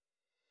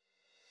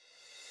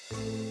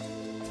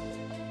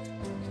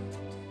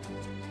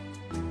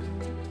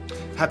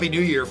Happy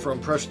New Year from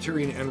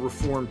Presbyterian and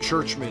Reformed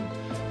Churchmen.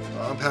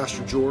 I'm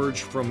Pastor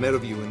George from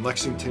Meadowview in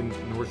Lexington,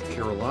 North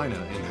Carolina,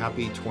 and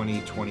happy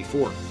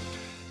 2024.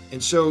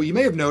 And so you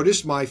may have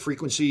noticed my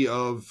frequency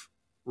of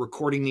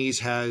recording these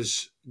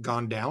has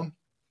gone down.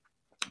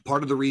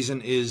 Part of the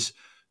reason is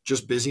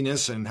just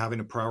busyness and having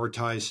to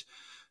prioritize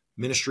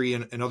ministry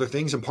and other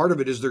things. And part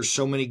of it is there's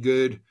so many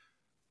good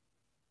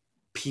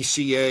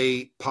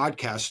PCA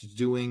podcasts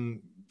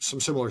doing some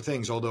similar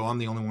things, although I'm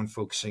the only one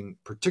focusing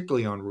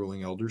particularly on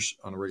ruling elders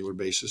on a regular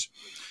basis,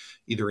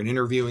 either in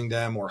interviewing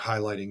them or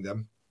highlighting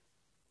them.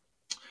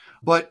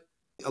 But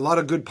a lot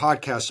of good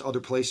podcasts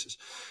other places.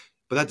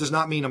 But that does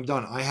not mean I'm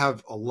done. I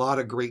have a lot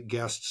of great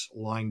guests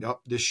lined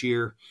up this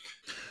year.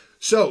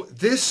 So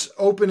this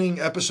opening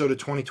episode of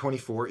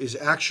 2024 is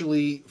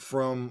actually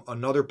from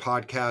another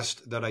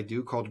podcast that I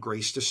do called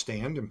Grace to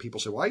Stand. And people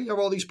say, why do you have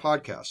all these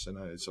podcasts?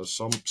 And so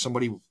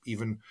somebody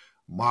even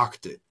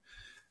mocked it.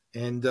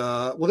 And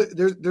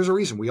there's a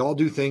reason. We all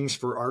do things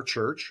for our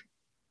church,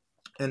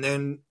 and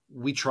then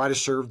we try to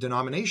serve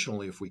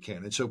denominationally if we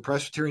can. And so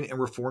Presbyterian and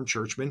Reformed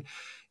Churchmen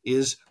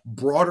is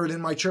broader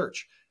than my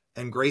church.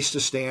 And Grace to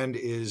Stand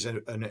is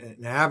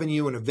an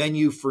avenue and a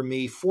venue for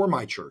me for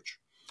my church.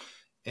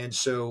 And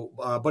so,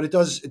 but it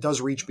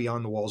does reach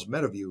beyond the walls of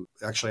Meadowview.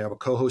 Actually, I have a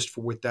co-host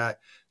with that,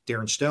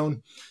 Darren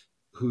Stone,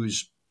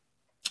 who's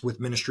with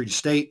Ministry to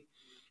State.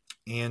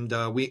 And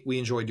we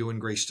enjoy doing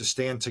Grace to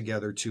Stand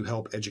together to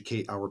help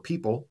educate our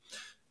people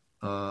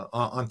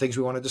on things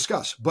we want to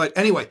discuss. But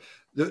anyway,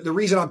 the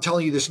reason I'm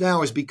telling you this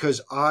now is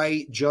because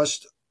I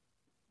just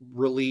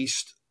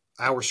released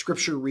our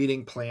scripture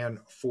reading plan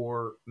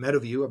for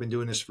Meadowview. I've been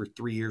doing this for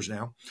 3 years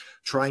now,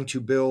 trying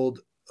to build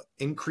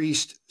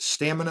increased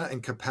stamina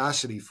and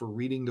capacity for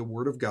reading the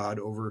Word of God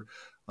over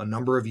a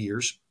number of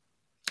years.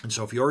 And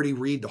so if you already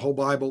read the whole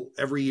Bible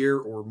every year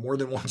or more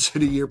than once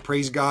in a year,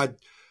 praise God,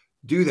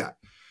 do that.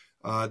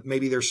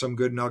 Maybe there's some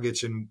good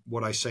nuggets in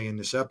what I say in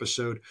this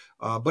episode.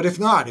 But if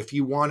not, if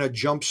you want to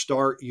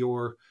jumpstart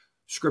your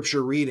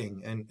scripture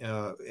reading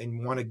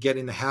and want to get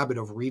in the habit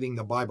of reading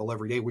the Bible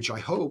every day, which I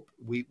hope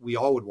we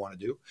all would want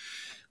to do,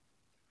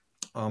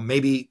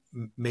 maybe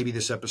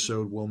this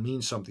episode will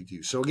mean something to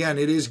you. So again,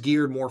 it is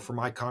geared more for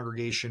my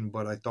congregation,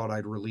 but I thought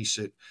I'd release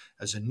it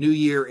as a New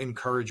Year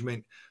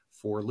encouragement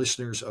for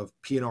listeners of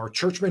P&R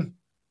Churchmen.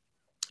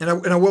 And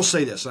I will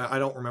say this, I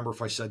don't remember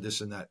if I said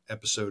this in that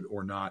episode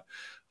or not,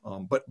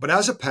 but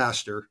as a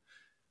pastor,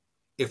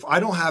 if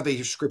I don't have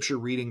a scripture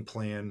reading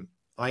plan,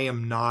 I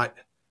am not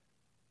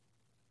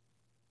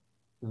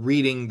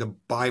reading the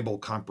Bible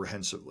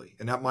comprehensively.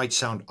 And that might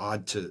sound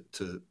odd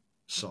to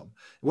some.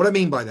 What I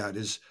mean by that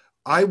is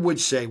I would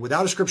say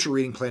without a scripture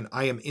reading plan,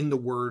 I am in the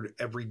Word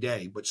every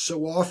day, but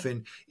so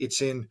often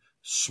it's in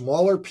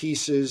smaller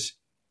pieces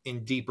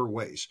in deeper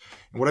ways.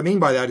 And what I mean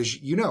by that is,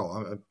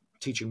 I'm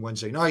teaching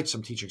Wednesday nights,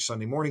 I'm teaching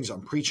Sunday mornings,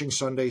 I'm preaching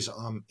Sundays,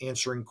 I'm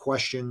answering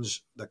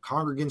questions that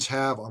congregants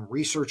have, I'm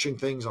researching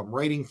things, I'm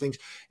writing things,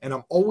 and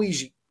I'm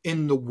always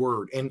in the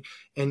Word. And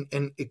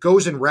it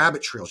goes in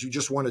rabbit trails. You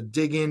just want to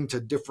dig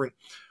into different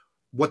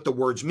what the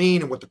words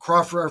mean and what the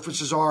cross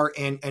references are,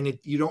 and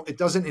it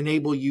doesn't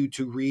enable you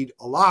to read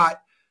a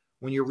lot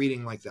when you're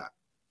reading like that.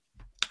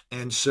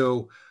 And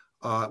so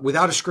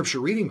without a scripture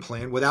reading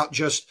plan, without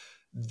just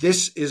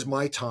this is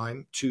my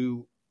time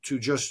to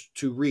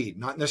read,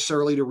 not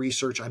necessarily to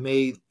research. I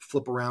may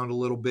flip around a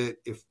little bit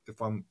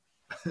if I'm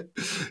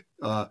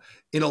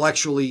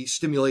intellectually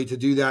stimulated to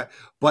do that,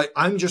 but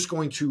I'm just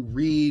going to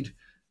read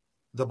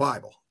the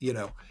Bible,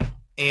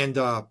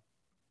 and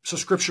so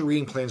scripture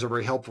reading plans are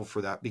very helpful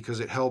for that because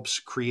it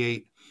helps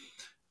create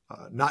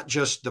not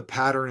just the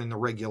pattern and the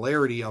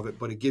regularity of it,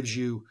 but it gives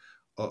you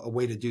a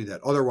way to do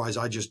that. Otherwise,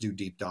 I just do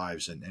deep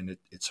dives and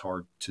it's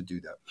hard to do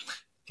that.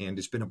 And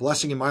it's been a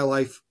blessing in my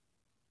life.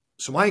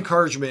 So my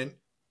encouragement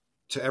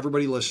to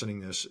everybody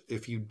listening to this,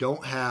 if you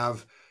don't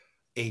have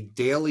a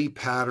daily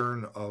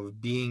pattern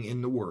of being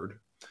in the Word,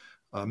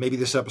 maybe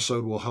this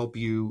episode will help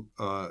you,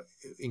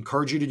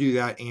 encourage you to do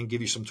that and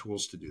give you some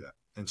tools to do that.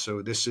 And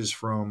so this is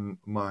from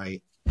my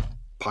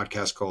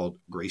podcast called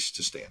Grace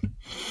to Stand.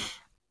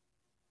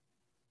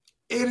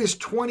 It is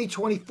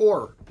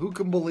 2024. Who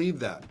can believe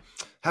that?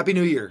 Happy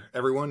New Year,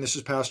 everyone. This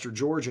is Pastor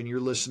George, and you're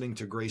listening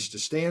to Grace to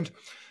Stand.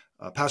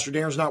 Pastor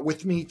Darren's not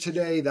with me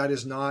today. That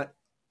is not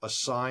a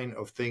sign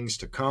of things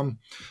to come.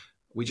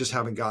 We just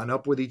haven't gotten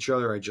up with each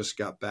other. I just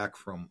got back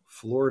from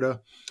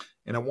Florida,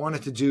 and I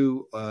wanted to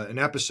do an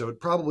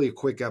episode, probably a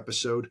quick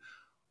episode,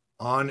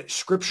 on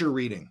scripture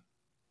reading.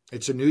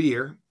 It's a new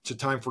year. It's a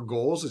time for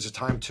goals. It's a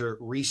time to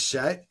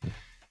reset.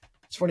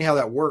 It's funny how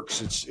that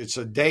works. It's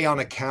a day on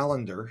a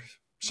calendar,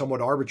 somewhat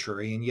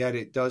arbitrary, and yet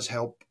it does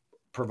help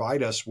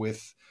provide us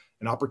with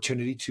an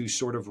opportunity to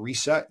sort of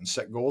reset and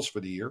set goals for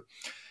the year.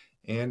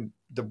 And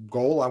the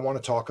goal I want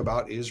to talk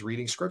about is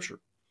reading scripture,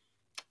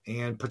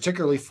 and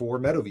particularly for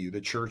Meadowview,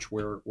 the church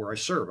where I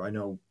serve. I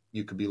know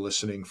you could be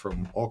listening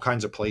from all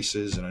kinds of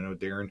places, and I know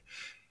Darren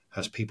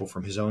has people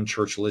from his own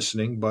church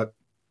listening, but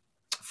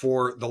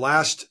For the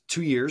last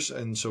 2 years,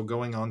 and so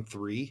going on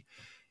 3,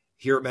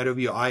 here at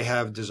Meadowview, I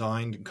have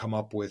designed and come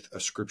up with a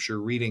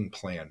scripture reading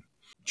plan.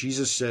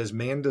 Jesus says,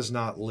 man does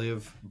not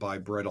live by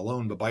bread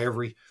alone, but by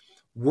every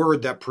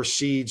word that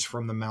proceeds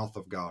from the mouth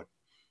of God.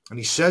 And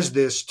he says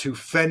this to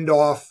fend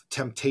off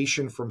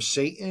temptation from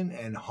Satan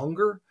and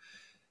hunger.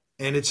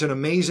 And it's an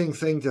amazing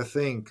thing to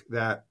think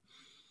that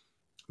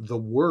the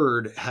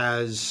word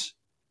has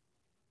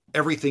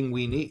everything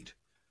we need.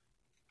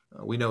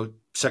 We know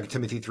 2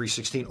 Timothy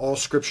 3:16, all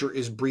scripture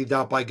is breathed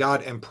out by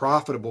God and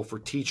profitable for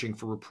teaching,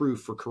 for reproof,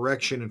 for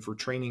correction, and for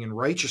training in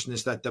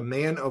righteousness, that the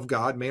man of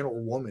God, man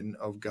or woman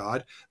of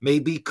God, may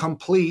be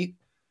complete.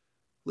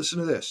 Listen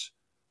to this,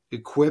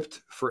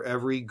 equipped for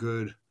every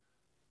good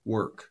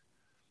work.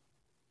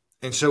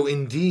 And so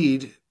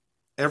indeed,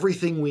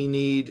 everything we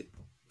need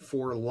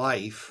for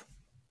life,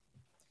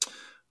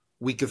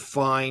 we could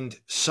find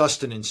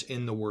sustenance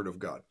in the word of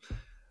God.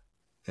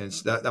 And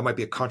that might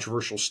be a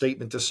controversial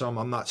statement to some.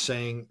 I'm not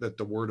saying that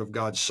the word of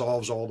God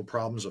solves all the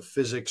problems of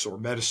physics or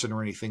medicine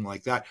or anything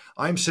like that.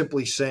 I'm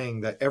simply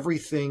saying that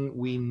everything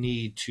we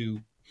need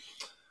to,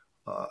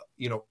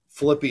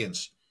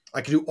 Philippians, I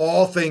can do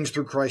all things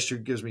through Christ who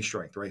gives me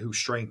strength, right? Who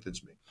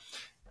strengthens me.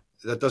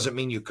 That doesn't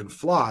mean you can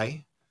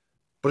fly,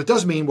 but it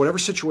does mean whatever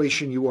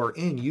situation you are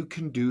in, you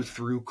can do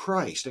through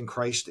Christ. And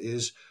Christ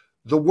is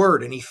the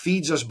word, and he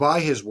feeds us by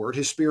his word.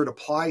 His spirit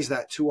applies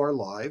that to our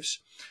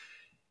lives.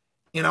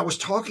 And I was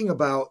talking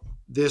about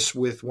this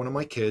with one of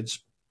my kids.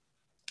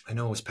 I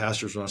know as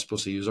pastors, we're not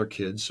supposed to use our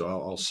kids, so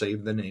I'll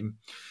save the name.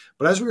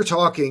 But as we were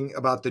talking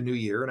about the new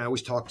year, and I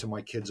always talk to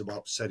my kids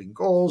about setting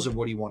goals and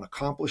what do you want to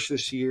accomplish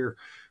this year.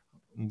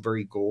 I'm a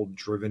very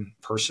goal-driven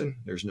person.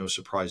 There's no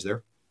surprise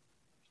there.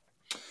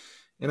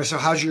 And I said,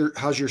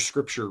 how's your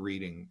scripture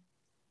reading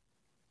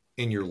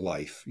in your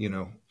life,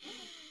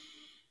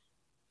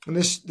 And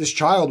this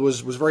child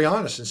was very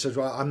honest and said,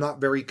 well, I'm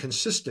not very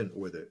consistent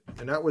with it.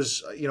 And that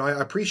was, I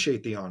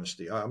appreciate the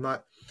honesty. I'm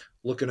not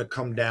looking to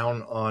come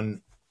down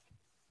on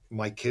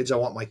my kids. I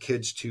want my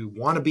kids to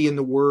want to be in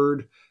the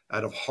word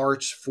out of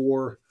hearts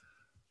for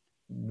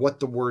what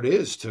the word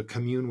is, to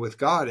commune with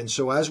God. And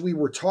so as we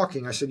were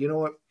talking, I said, you know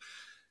what?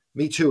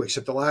 Me too,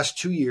 except the last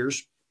 2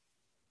 years,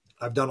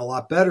 I've done a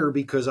lot better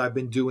because I've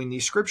been doing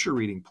these scripture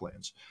reading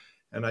plans.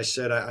 And I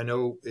said, I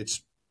know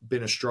it's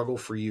been a struggle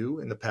for you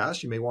in the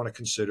past. You may want to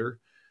consider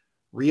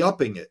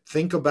re-upping it.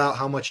 Think about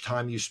how much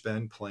time you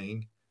spend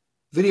playing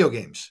video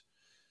games.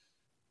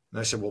 And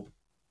I said, well,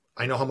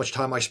 I know how much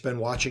time I spend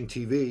watching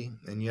TV.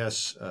 And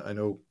yes, I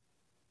know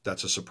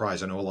that's a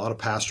surprise. I know a lot of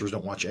pastors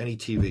don't watch any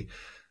TV.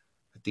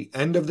 At the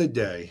end of the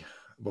day,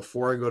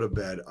 before I go to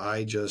bed,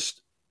 I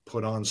just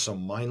put on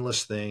some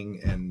mindless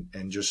thing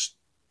and just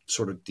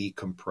sort of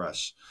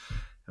decompress.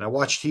 And I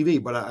watch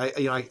TV, but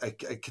I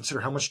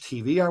consider how much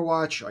TV I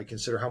watch. I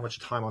consider how much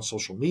time on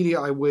social media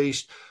I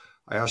waste.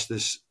 I asked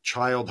this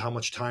child, how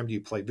much time do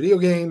you play video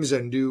games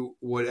and do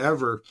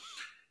whatever?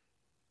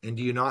 And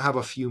do you not have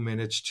a few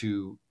minutes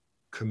to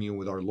commune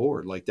with our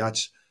Lord? Like,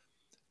 that's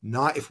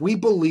not, if we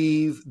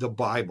believe the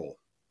Bible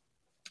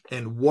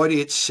and what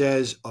it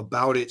says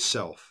about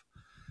itself.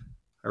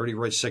 I already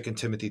read 2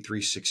 Timothy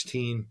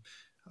 3:16.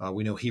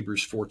 We know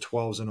Hebrews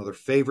 4:12 is another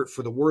favorite.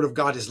 For the word of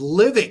God is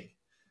living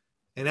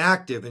and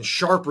active and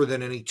sharper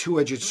than any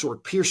two-edged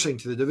sword, piercing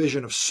to the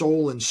division of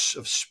soul and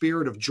of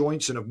spirit, of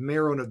joints and of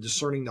marrow, and of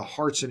discerning the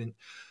hearts and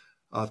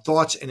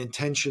thoughts and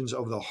intentions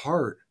of the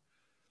heart.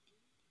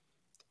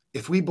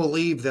 If we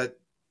believe that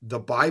the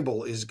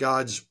Bible is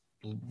God's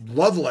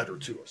love letter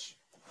to us,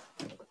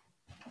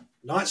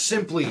 not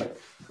simply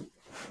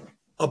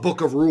a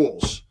book of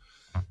rules,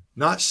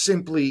 not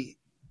simply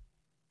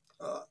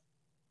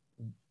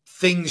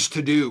things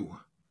to do,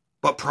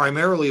 but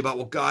primarily about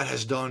what God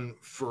has done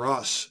for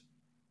us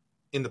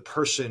in the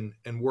person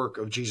and work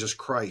of Jesus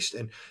Christ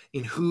and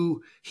in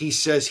who he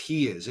says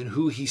he is and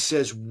who he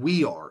says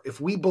we are.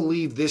 If we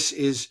believe this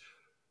is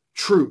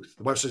truth,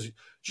 the Bible says,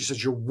 she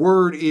says, your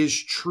word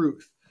is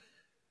truth.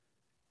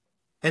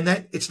 And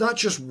that it's not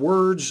just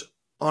words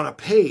on a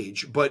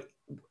page, but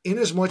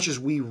inasmuch as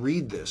we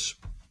read this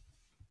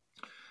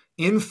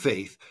in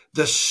faith,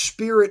 the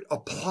Spirit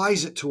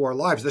applies it to our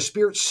lives. The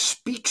Spirit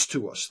speaks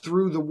to us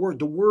through the word.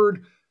 The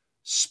word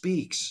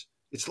speaks.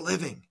 It's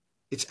living.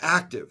 It's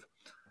active.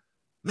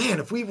 Man,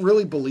 if we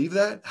really believe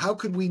that, how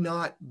could we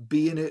not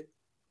be in it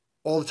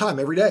all the time,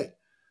 every day?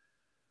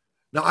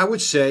 Now, I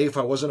would say if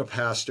I wasn't a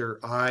pastor,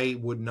 I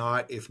would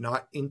not, if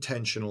not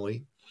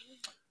intentionally,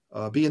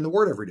 be in the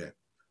Word every day.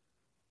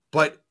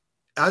 But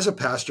as a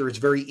pastor, it's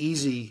very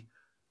easy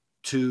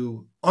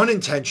to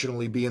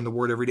unintentionally be in the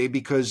Word every day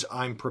because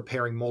I'm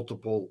preparing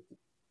multiple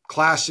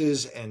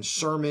classes and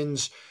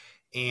sermons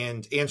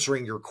and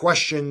answering your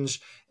questions,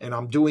 and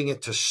I'm doing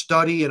it to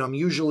study, and I'm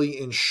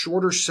usually in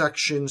shorter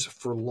sections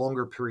for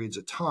longer periods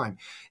of time.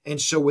 And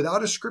so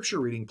without a scripture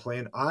reading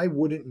plan, I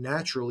wouldn't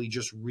naturally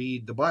just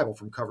read the Bible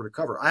from cover to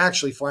cover. I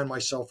actually find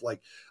myself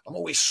like I'm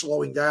always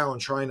slowing down,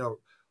 trying to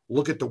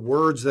look at the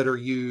words that are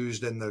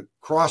used and the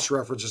cross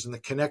references and the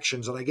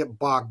connections, and I get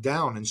bogged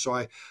down. And so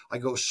I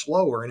go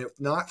slower. And if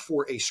not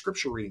for a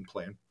scripture reading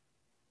plan,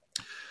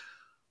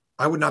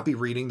 I would not be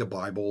reading the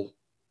Bible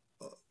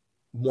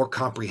more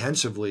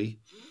comprehensively,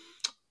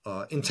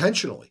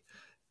 intentionally.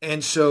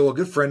 And so a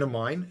good friend of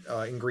mine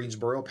in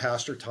Greensboro,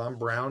 Pastor Tom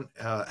Brown,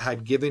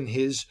 had given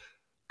his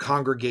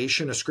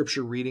congregation a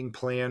scripture reading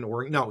plan,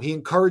 or no, he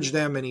encouraged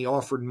them and he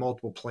offered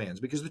multiple plans,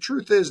 because the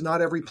truth is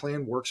not every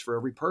plan works for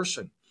every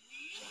person.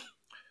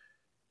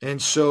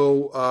 And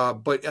so,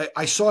 but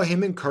I saw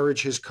him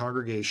encourage his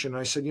congregation. And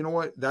I said, you know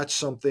what? That's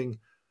something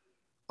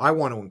I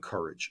want to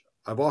encourage.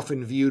 I've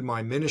often viewed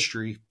my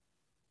ministry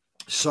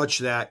such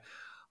that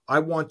I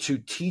want to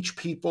teach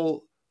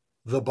people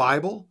the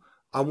Bible.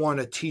 I want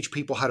to teach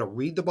people how to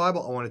read the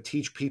Bible. I want to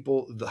teach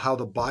people how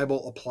the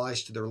Bible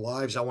applies to their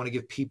lives. I want to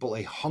give people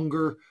a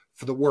hunger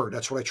for the word.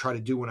 That's what I try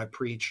to do when I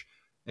preach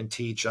and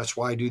teach. That's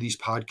why I do these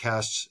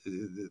podcasts.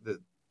 The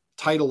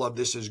title of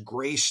this is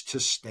Grace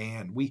to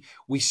Stand.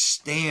 We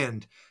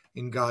stand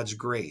in God's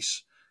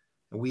grace,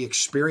 and we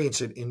experience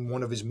it in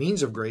one of his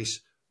means of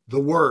grace, the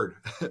word.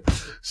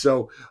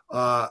 So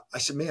I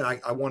said, man,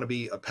 I want to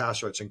be a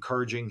pastor that's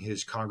encouraging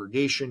his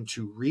congregation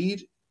to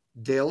read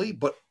daily,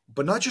 but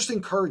not just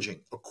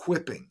encouraging,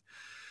 equipping.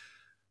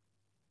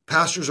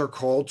 Pastors are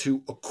called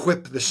to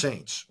equip the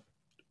saints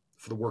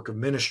for the work of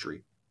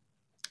ministry.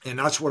 And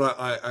that's what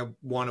I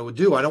want to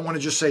do. I don't want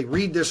to just say,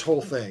 read this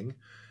whole thing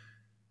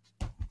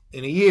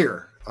in a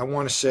year. I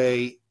want to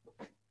say,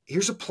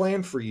 here's a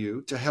plan for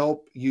you to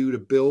help you to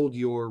build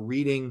your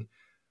reading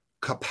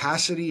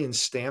capacity and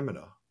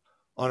stamina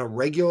on a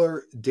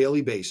regular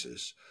daily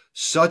basis,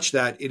 such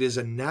that it is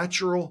a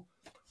natural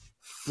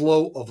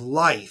flow of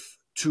life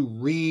to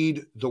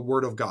read the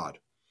Word of God.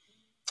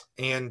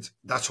 And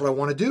that's what I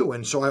want to do.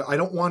 And so I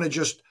don't want to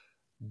just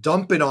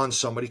dump it on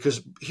somebody,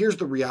 because here's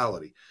the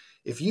reality.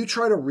 If you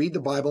try to read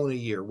the Bible in a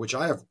year, which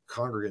I have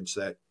congregants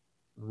that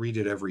read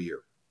it every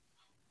year,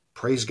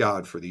 praise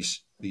God for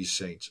these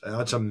saints. And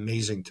that's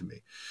amazing to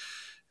me.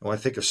 And when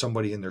I think of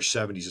somebody in their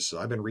 70s that says,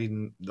 I've been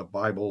reading the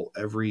Bible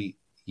every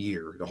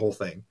year, the whole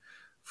thing,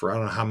 for I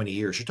don't know how many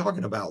years. You're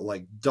talking about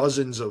like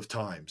dozens of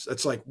times.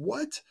 That's like,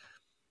 what?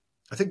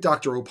 I think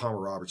Dr. O. Palmer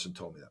Robertson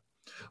told me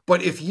that.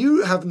 But if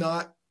you have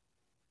not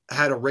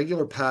had a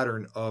regular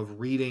pattern of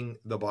reading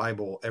the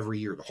Bible every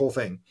year, the whole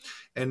thing,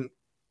 and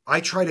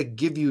I try to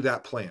give you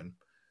that plan,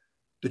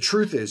 the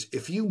truth is,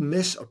 if you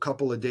miss a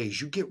couple of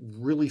days, you get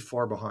really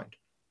far behind.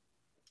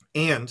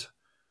 And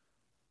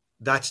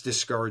that's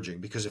discouraging,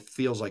 because it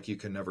feels like you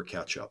can never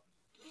catch up.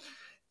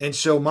 And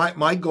so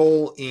my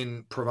goal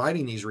in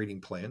providing these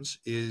reading plans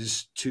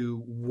is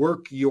to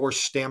work your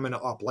stamina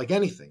up, like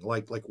anything,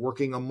 like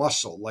working a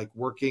muscle, like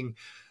working,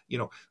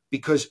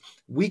 because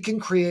we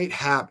can create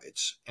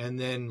habits and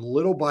then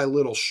little by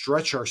little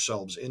stretch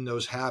ourselves in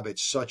those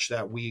habits such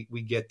that we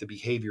get the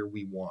behavior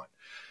we want.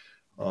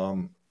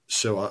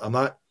 So I'm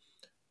not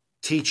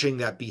teaching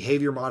that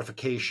behavior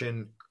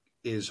modification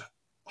is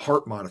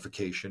heart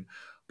modification,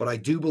 but I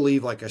do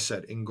believe, like I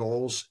said, in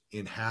goals,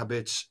 in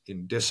habits,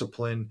 in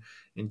discipline,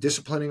 in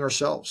disciplining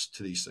ourselves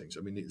to these things.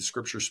 I mean, the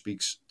scripture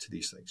speaks to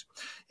these things.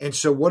 And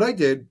so what I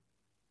did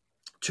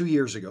 2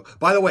 years ago,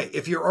 by the way,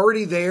 if you're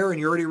already there and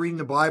you're already reading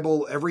the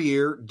Bible every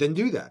year, then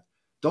do that.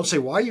 Don't say,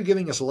 why are you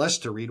giving us less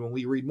to read when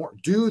we read more?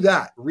 Do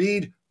that.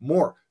 Read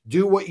more.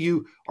 Do what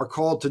you are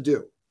called to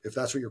do, if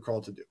that's what you're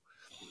called to do.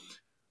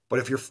 But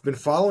if you've been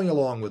following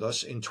along with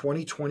us, in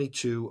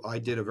 2022, I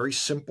did a very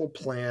simple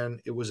plan.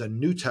 It was a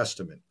New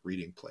Testament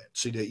reading plan,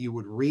 so that you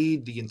would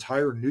read the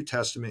entire New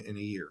Testament in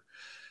a year.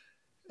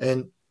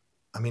 And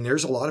I mean,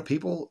 there's a lot of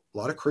people, a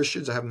lot of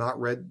Christians that have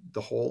not read the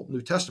whole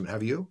New Testament.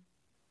 Have you?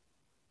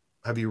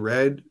 Have you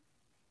read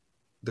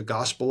the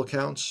gospel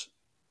accounts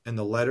and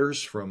the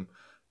letters from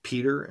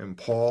Peter and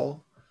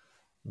Paul,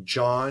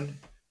 John,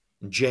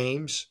 and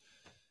James?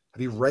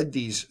 Have you read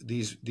these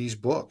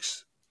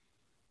books?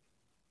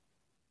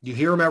 You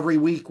hear them every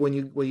week when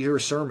you hear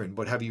a sermon,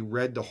 but have you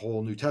read the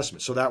whole New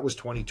Testament? So that was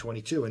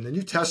 2022. And the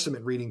New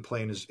Testament reading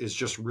plan is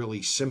just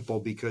really simple,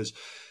 because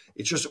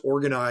it's just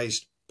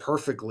organized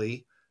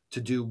perfectly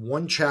to do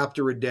one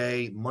chapter a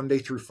day, Monday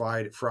through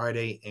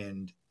Friday,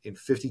 and in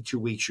 52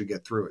 weeks you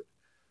get through it.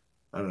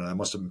 I don't know, that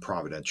must have been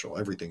providential.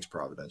 Everything's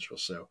providential.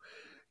 So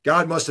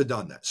God must have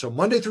done that. So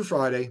Monday through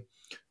Friday,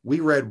 we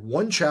read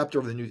one chapter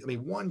of the New. I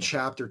mean, one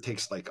chapter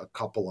takes like a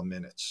couple of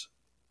minutes.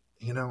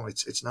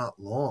 It's not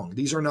long.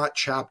 These are not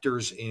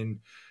chapters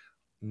in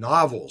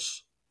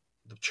novels.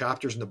 The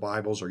chapters in the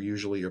Bibles are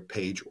usually a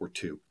page or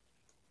two.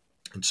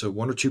 And so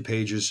 1 or 2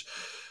 pages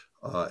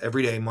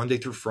every day, Monday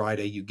through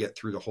Friday, you get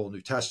through the whole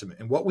New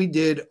Testament. And what we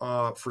did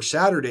for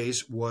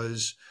Saturdays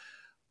was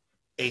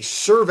a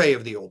survey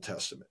of the Old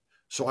Testament.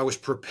 So I was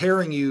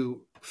preparing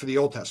you for the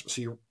Old Testament.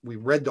 So we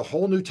read the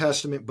whole New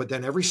Testament, but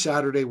then every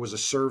Saturday was a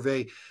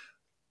survey,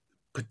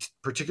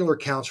 particular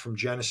accounts from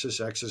Genesis,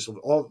 Exodus,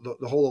 all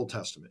the whole Old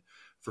Testament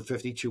for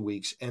 52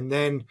 weeks. And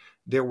then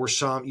there were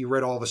you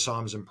read all the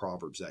Psalms and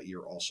Proverbs that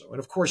year also. And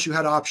of course you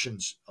had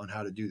options on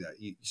how to do that.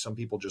 Some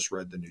people just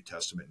read the New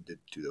Testament and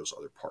didn't do those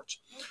other parts.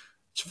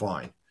 It's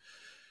fine.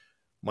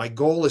 My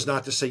goal is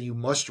not to say you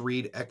must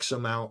read X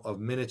amount of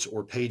minutes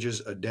or pages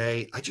a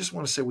day. I just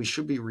want to say we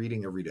should be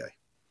reading every day.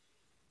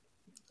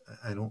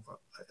 I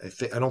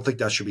don't think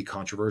that should be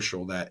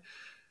controversial, that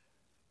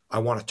I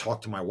want to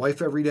talk to my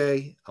wife every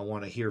day. I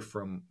want to hear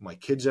from my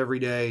kids every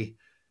day,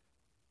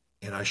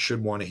 and I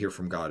should want to hear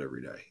from God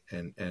every day.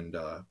 And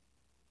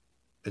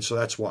so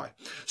that's why.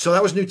 So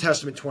that was New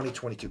Testament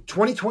 2022.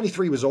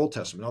 2023 was Old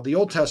Testament. Now, the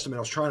Old Testament, I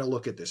was trying to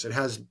look at this. It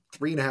has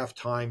 3.5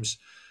 times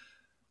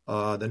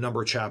the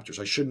number of chapters.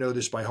 I should know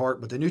this by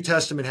heart, but the New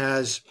Testament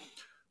has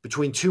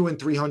between 200 and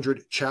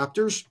 300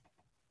 chapters.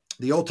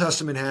 The Old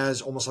Testament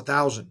has almost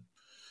 1,000.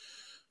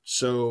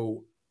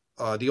 So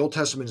the Old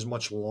Testament is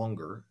much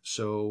longer.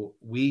 So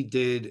we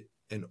did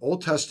an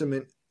Old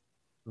Testament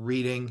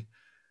reading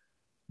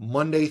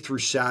Monday through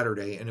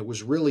Saturday, and it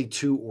was really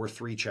 2 or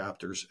 3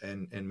 chapters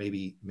and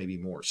maybe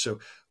more. So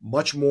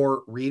much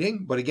more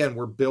reading, but again,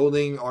 we're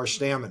building our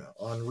stamina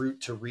en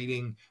route to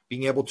reading,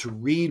 being able to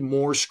read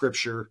more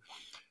scripture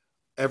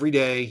every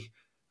day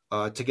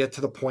to get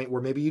to the point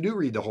where maybe you do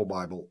read the whole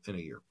Bible in a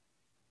year.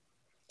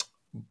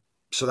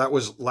 So that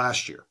was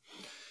last year.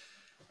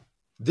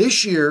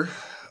 This year,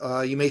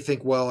 you may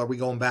think, well, are we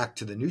going back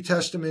to the New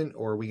Testament,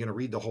 or are we going to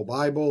read the whole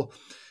Bible?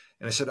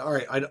 And I said, all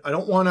right, I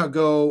don't want to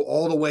go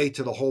all the way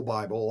to the whole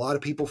Bible. A lot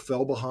of people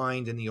fell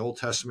behind in the Old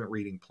Testament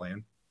reading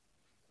plan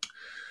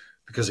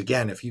because,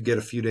 again, if you get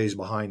a few days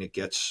behind, it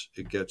gets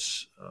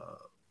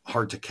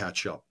hard to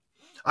catch up.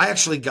 I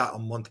actually got a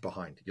month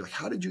behind. You're like,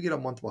 how did you get a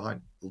month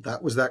behind? Well,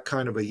 that was that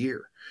kind of a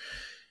year.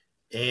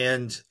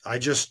 And I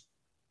just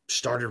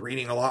started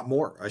reading a lot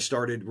more. I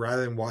started,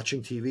 rather than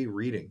watching TV,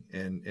 reading.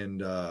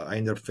 And I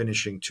ended up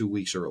finishing 2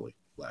 weeks early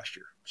last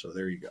year. So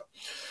there you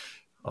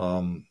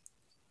go.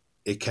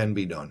 It can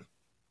be done.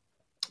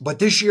 But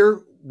this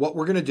year, what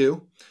we're going to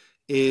do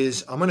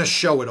is I'm going to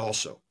show it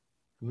also.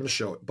 I'm going to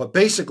show it. But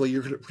basically,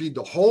 you're going to read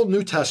the whole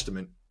New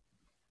Testament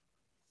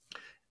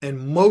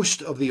and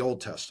most of the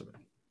Old Testament.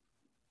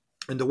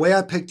 And the way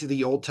I picked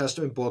the Old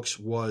Testament books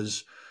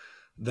was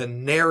the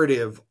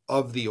narrative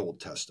of the Old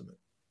Testament.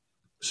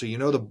 So,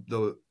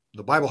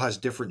 the Bible has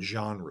different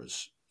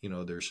genres.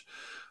 There's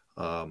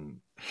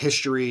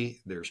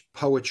history, there's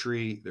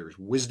poetry, there's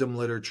wisdom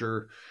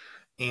literature.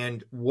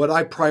 And what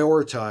I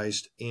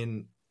prioritized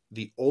in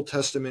the Old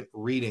Testament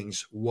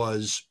readings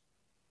was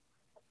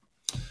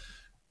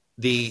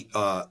the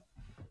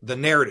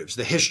narratives,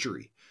 the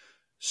history.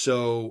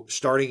 So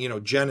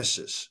starting,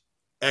 Genesis,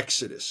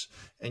 Exodus,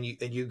 and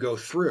you go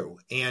through.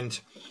 And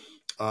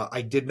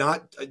I did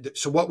not.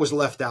 So what was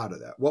left out of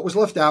that? What was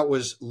left out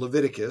was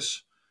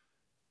Leviticus,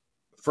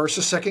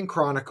 1st and 2nd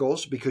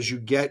Chronicles, because you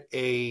get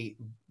a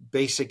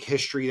basic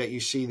history that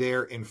you see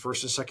there in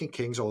 1st and 2nd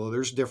Kings, although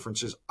there's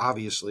differences.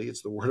 Obviously,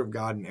 it's the Word of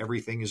God and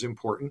everything is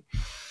important.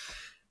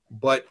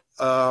 But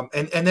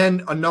and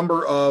then a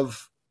number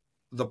of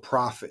the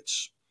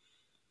prophets.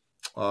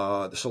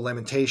 So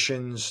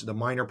Lamentations, the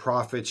minor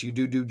prophets. You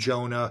do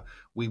Jonah.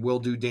 We will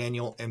do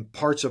Daniel and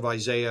parts of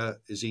Isaiah,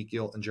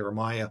 Ezekiel, and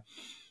Jeremiah.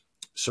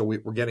 So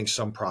we're getting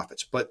some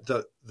prophets. But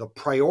the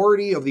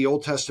priority of the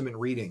Old Testament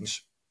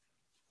readings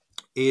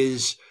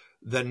is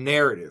the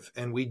narrative,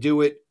 and we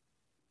do it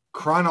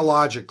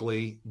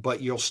chronologically,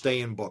 but you'll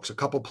stay in books. A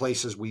couple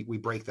places we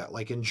break that.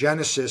 Like in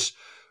Genesis,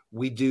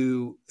 we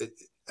do,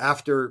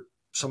 after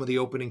some of the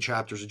opening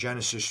chapters of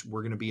Genesis,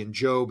 we're going to be in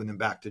Job and then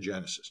back to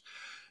Genesis.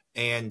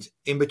 And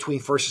in between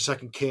 1st and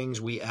 2nd Kings,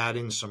 we add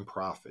in some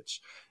prophets.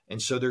 And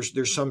so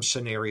there's some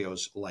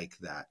scenarios like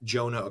that.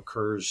 Jonah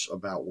occurs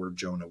about where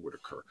Jonah would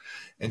occur.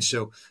 And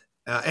so,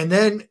 and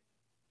then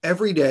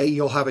every day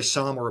you'll have a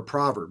psalm or a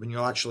proverb, and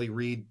you'll actually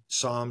read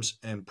Psalms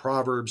and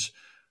Proverbs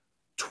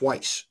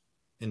twice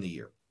in the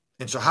year.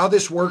 And so how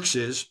this works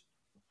is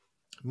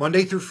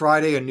Monday through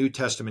Friday, a New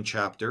Testament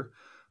chapter,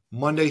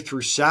 Monday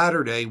through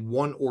Saturday,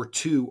 1 or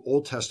 2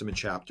 Old Testament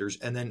chapters,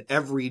 and then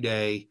every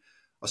day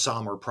a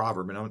psalm or a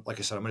proverb. And like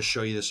I said, I'm going to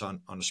show you this on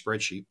a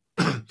spreadsheet.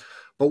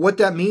 But what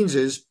that means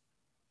is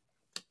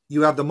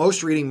you have the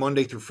most reading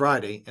Monday through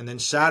Friday, and then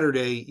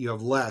Saturday you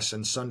have less,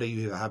 and Sunday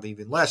you have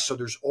even less. So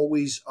there's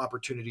always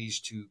opportunities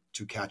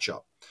to catch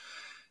up.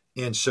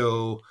 And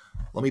so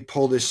let me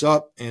pull this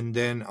up, and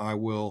then I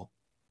will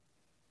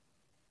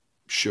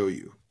show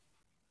you.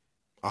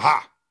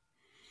 Aha.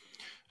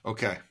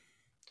 Okay.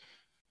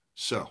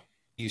 So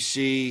you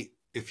see,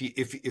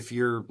 if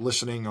you're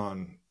listening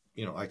on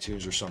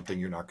iTunes or something,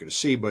 you're not going to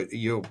see, but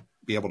you'll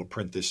be able to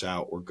print this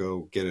out or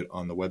go get it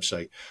on the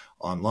website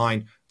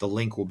online. The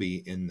link will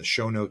be in the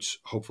show notes,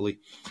 hopefully.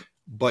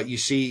 But you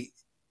see,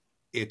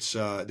 it's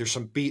there's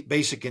some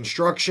basic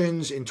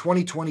instructions. In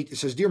 2020, it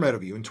says, Dear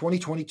Meadowview, in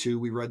 2022,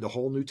 we read the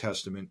whole New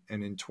Testament.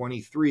 And in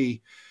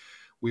 23,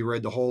 we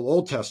read the whole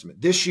Old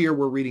Testament. This year,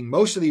 we're reading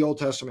most of the Old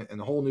Testament and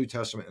the whole New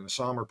Testament and a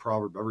psalm or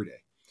proverb every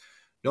day.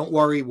 Don't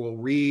worry, we'll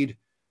read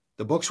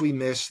the books we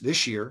missed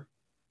this year.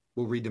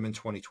 We'll read them in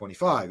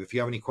 2025. If you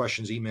have any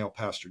questions, email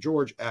Pastor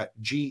George at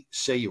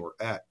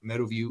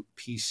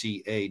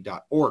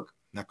gsayor@meadowviewpca.org.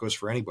 And that goes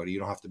for anybody. You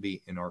don't have to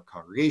be in our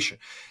congregation.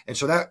 And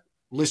so that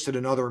listed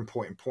another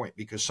important point,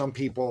 because some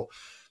people,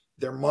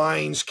 their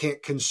minds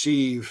can't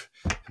conceive.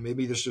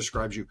 Maybe this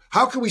describes you.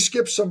 How can we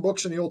skip some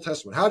books in the Old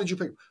Testament? How did you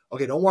pick?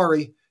 Okay, don't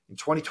worry. In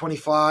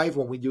 2025,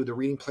 when we do the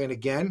reading plan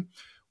again,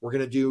 we're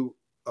going to do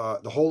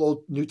the whole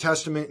Old New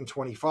Testament in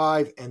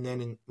 25. And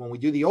then when we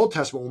do the Old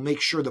Testament, we'll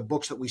make sure the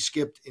books that we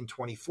skipped in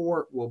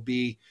 24 will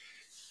be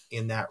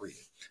in that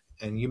reading.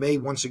 And you may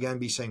once again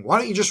be saying, why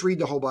don't you just read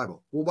the whole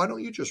Bible? Well, why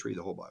don't you just read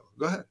the whole Bible?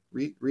 Go ahead,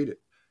 read it.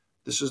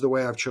 This is the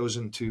way I've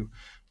chosen to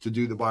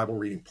do the Bible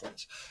reading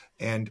plans.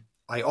 And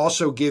I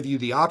also give you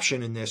the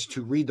option in this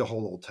to read the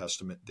whole Old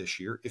Testament this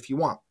year if you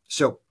want.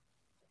 So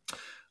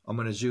I'm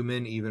going to zoom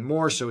in even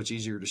more so it's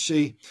easier to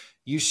see.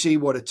 You see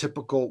what a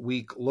typical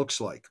week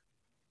looks like.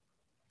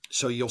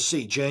 So you'll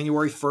see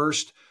January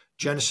 1st,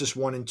 Genesis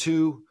 1 and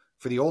 2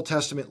 for the Old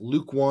Testament,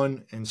 Luke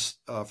 1 and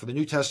for the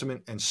New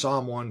Testament, and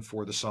Psalm 1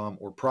 for the Psalm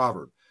or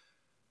Proverb.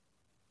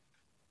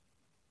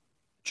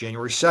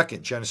 January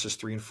 2nd, Genesis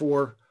 3 and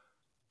 4,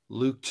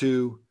 Luke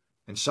 2,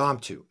 and Psalm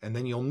 2. And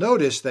then you'll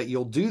notice that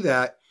you'll do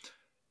that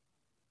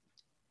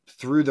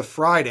through the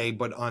Friday,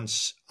 but on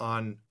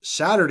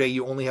Saturday,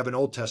 you only have an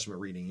Old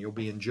Testament reading. You'll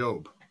be in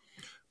Job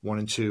 1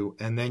 and 2,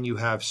 and then you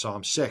have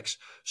Psalm 6.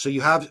 So you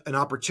have an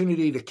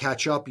opportunity to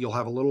catch up. You'll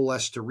have a little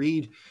less to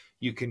read.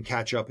 You can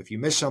catch up if you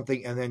miss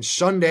something. And then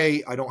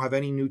Sunday, I don't have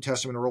any New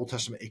Testament or Old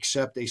Testament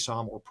except a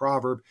Psalm or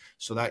Proverb.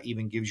 So that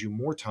even gives you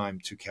more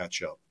time to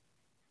catch up.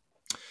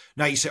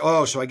 Now you say,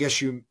 oh, so I guess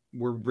you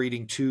were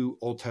reading 2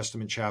 Old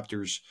Testament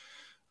chapters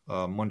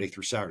Monday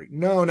through Saturday.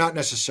 No, not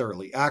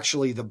necessarily.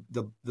 Actually,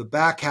 the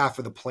back half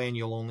of the plan,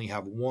 you'll only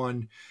have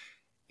 1.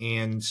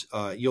 And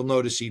you'll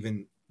notice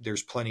even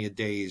there's plenty of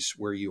days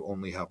where you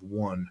only have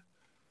 1.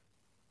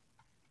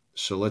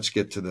 So let's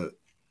get to the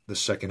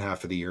second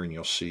half of the year and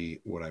you'll see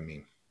what I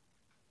mean.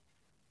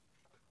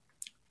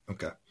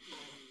 Okay.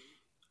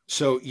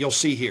 So you'll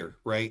see here,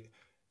 right?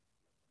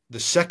 The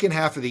second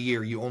half of the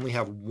year, you only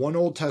have 1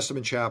 Old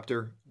Testament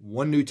chapter,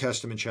 1 New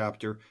Testament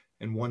chapter,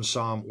 and 1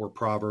 Psalm or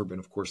Proverb. And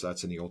of course,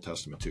 that's in the Old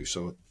Testament too.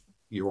 So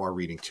you are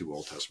reading 2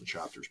 Old Testament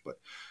chapters, but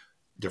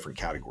different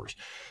categories.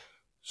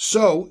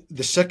 So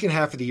the second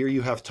half of the year,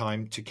 you have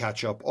time to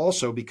catch up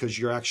also because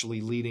you're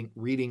actually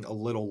reading a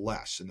little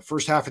less. In the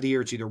first half of the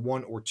year, it's either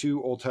 1 or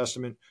 2 Old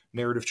Testament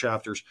narrative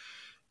chapters.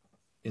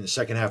 In the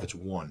second half, it's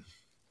 1.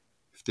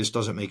 If this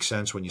doesn't make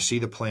sense, when you see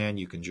the plan,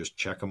 you can just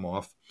check them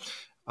off.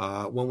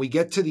 When we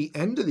get to the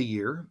end of the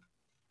year,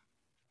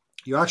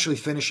 you actually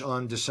finish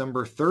on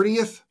December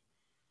 30th.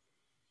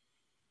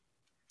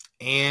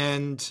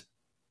 And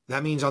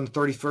that means on the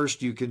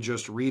 31st, you can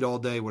just read all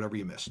day, whatever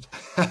you missed.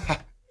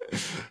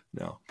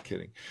 No,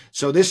 kidding.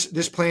 So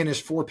this plan is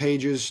 4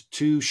 pages,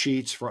 2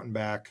 sheets, front and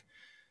back,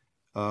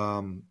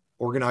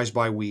 organized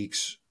by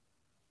weeks.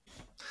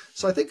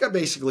 So I think I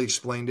basically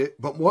explained it.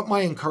 But what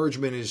my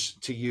encouragement is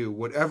to you,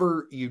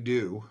 whatever you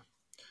do,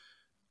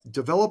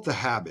 develop the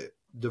habit,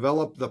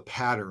 develop the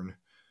pattern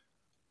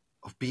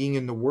of being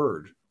in the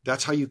Word.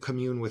 That's how you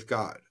commune with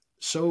God.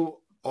 So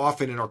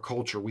often in our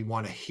culture, we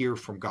want to hear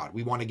from God.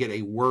 We want to get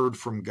a word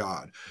from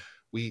God.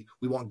 We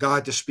want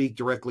God to speak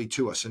directly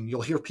to us. And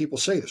you'll hear people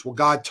say this, well,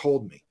 God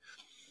told me.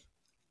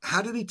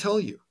 How did he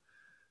tell you?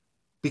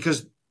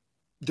 Because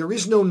there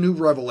is no new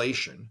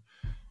revelation.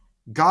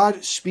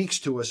 God speaks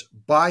to us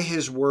by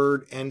his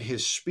word and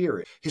his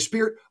spirit. His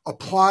spirit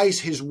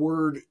applies his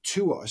word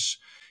to us.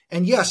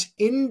 And yes,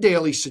 in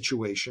daily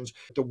situations,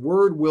 the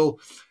word will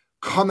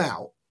come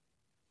out.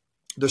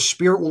 The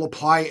spirit will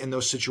apply in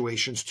those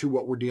situations to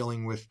what we're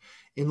dealing with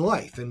in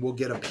life. And we'll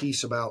get a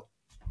piece about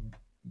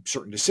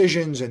certain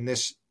decisions and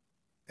this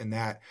and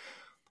that.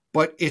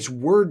 But it's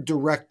word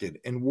directed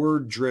and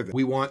word driven.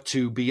 We want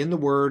to be in the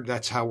word.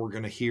 That's how we're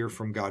going to hear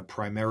from God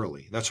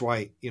primarily. That's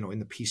why, in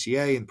the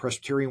PCA and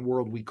Presbyterian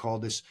world, we call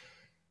this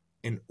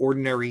an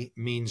ordinary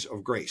means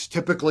of grace.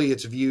 Typically,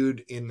 it's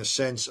viewed in the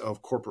sense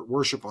of corporate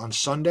worship on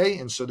Sunday.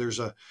 And so there's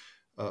a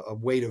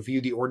way to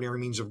view the ordinary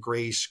means of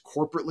grace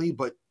corporately,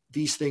 but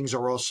these things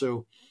are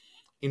also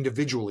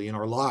individually in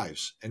our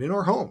lives and in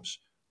our homes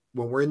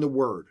when we're in the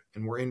word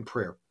and we're in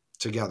prayer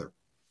together.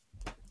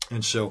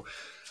 And so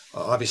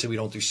obviously we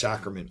don't do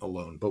sacrament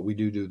alone, but we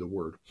do the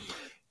word.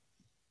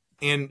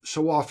 And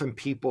so often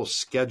people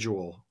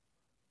schedule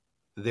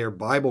their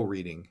Bible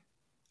reading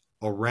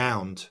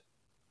around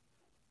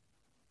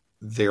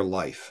their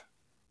life.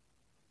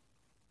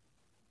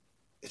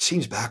 It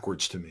seems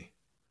backwards to me.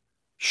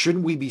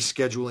 Shouldn't we be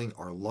scheduling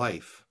our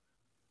life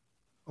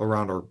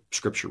around our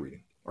scripture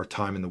reading, our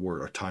time in the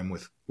word, our time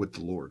with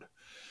the Lord?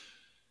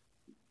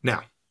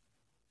 Now,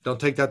 don't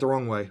take that the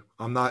wrong way.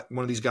 I'm not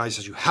one of these guys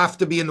that says you have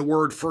to be in the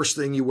word first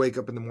thing you wake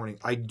up in the morning.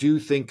 I do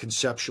think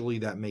conceptually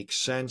that makes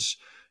sense.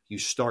 You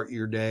start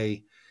your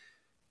day.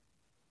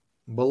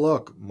 But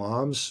look,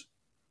 moms,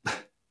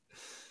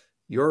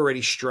 you're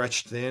already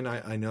stretched thin,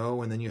 I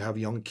know, and then you have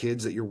young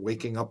kids that you're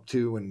waking up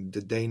to and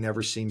the day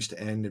never seems to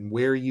end. And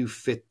where you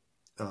fit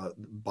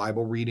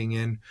Bible reading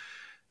in,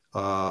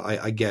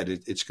 I get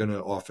it. It's going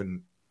to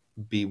often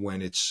be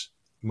when it's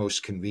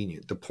most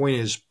convenient. The point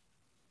is,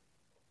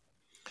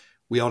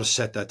 we ought to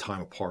set that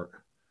time apart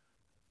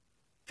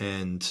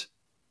and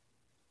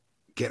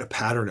get a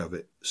pattern of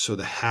it so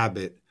the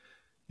habit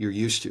you're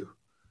used to.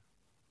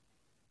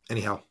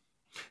 Anyhow,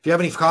 If you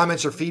have any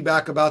comments or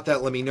feedback about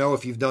that, let me know.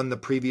 If you've done the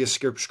previous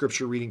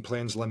scripture reading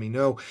plans, let me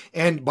know.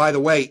 And by the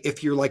way,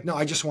 if you're like, no,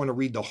 I just want to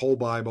read the whole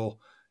Bible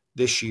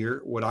this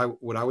year, what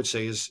I would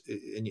say is,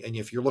 and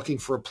if you're looking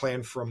for a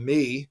plan from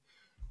me,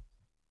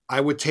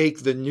 I would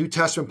take the New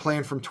Testament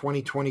plan from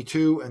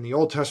 2022 and the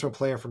Old Testament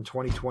plan from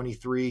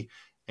 2023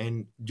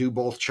 and do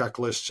both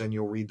checklists, and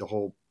you'll read the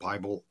whole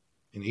Bible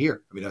in a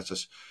year. I mean,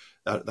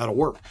 that'll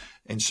work.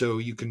 And so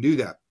you can do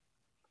that.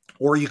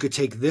 Or you could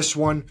take this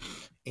one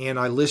and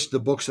I list the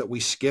books that we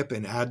skip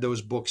and add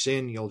those books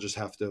in. You'll just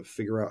have to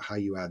figure out how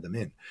you add them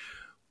in.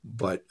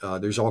 But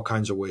there's all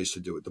kinds of ways to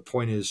do it. The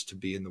point is to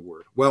be in the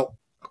Word. Well,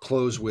 I'll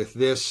close with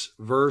this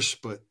verse,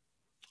 but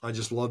I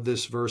just love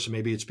this verse.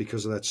 Maybe it's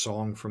because of that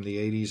song from the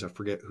 80s. I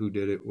forget who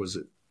did it. Was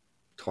it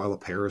Twyla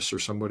Paris or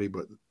somebody?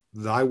 But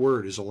thy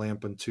word is a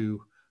lamp unto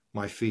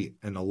my feet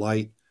and a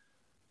light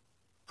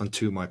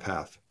unto my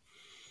path.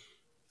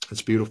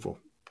 It's beautiful.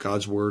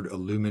 God's word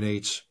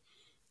illuminates.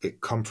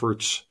 It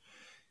comforts.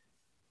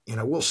 And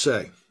I will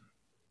say,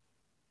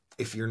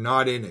 if you're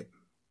not in it,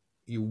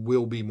 you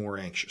will be more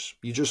anxious.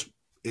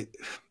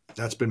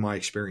 That's been my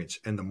experience.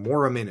 And the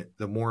more I'm in it,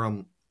 the more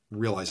I'm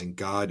realizing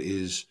God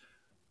is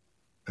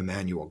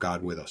Emmanuel,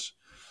 God with us.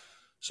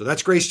 So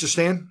that's Grace to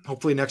Stand.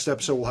 Hopefully next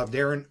episode we'll have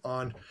Darren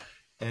on.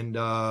 And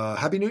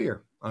Happy New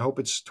Year. I hope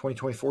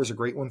 2024 is a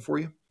great one for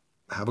you.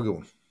 Have a good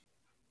one.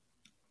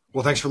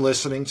 Well, thanks for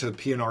listening to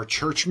P&R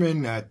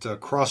Churchman, that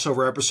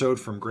crossover episode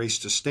from Grace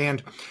to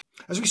Stand.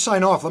 As we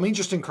sign off, let me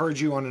just encourage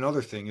you on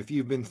another thing. If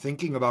you've been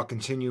thinking about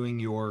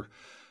continuing your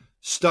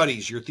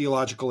studies, your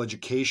theological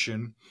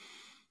education,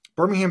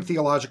 Birmingham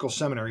Theological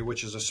Seminary,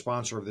 which is a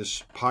sponsor of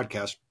this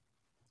podcast,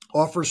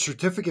 offers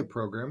certificate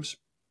programs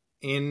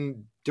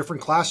in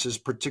different classes,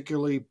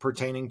 particularly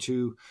pertaining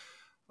to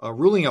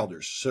ruling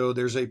elders. So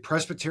there's a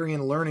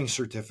Presbyterian Learning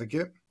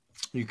Certificate.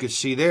 You could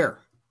see there.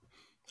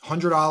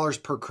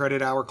 $100 per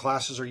credit hour.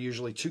 Classes are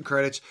usually 2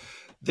 credits.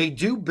 They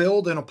do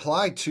build and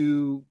apply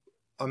to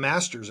a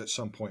master's at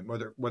some point,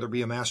 whether it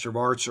be a Master of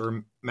Arts or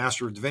a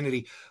Master of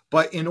Divinity.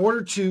 But in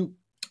order to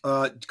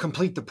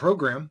complete the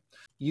program,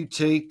 you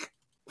take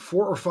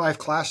 4 or 5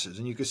 classes,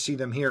 and you can see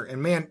them here.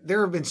 And man,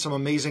 there have been some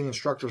amazing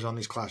instructors on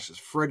these classes.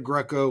 Fred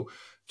Greco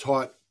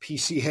taught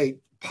PCA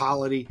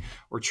polity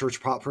or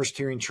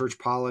Presbyterian church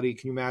polity.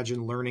 Can you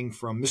imagine learning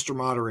from Mr.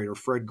 Moderator,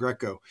 Fred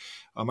Greco?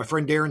 My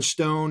friend Darren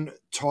Stone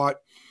taught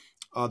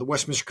the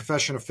Westminster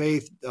Confession of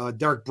Faith.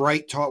 Derek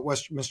Bright taught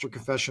Westminster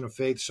Confession of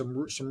Faith.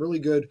 Some really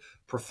good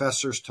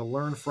professors to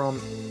learn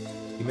from.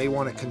 You may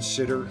want to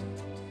consider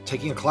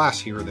taking a class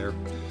here or there,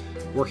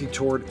 working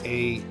toward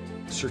a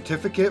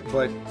certificate,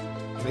 but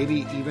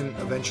maybe even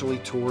eventually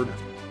toward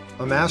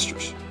a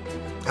master's.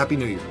 Happy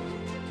New Year.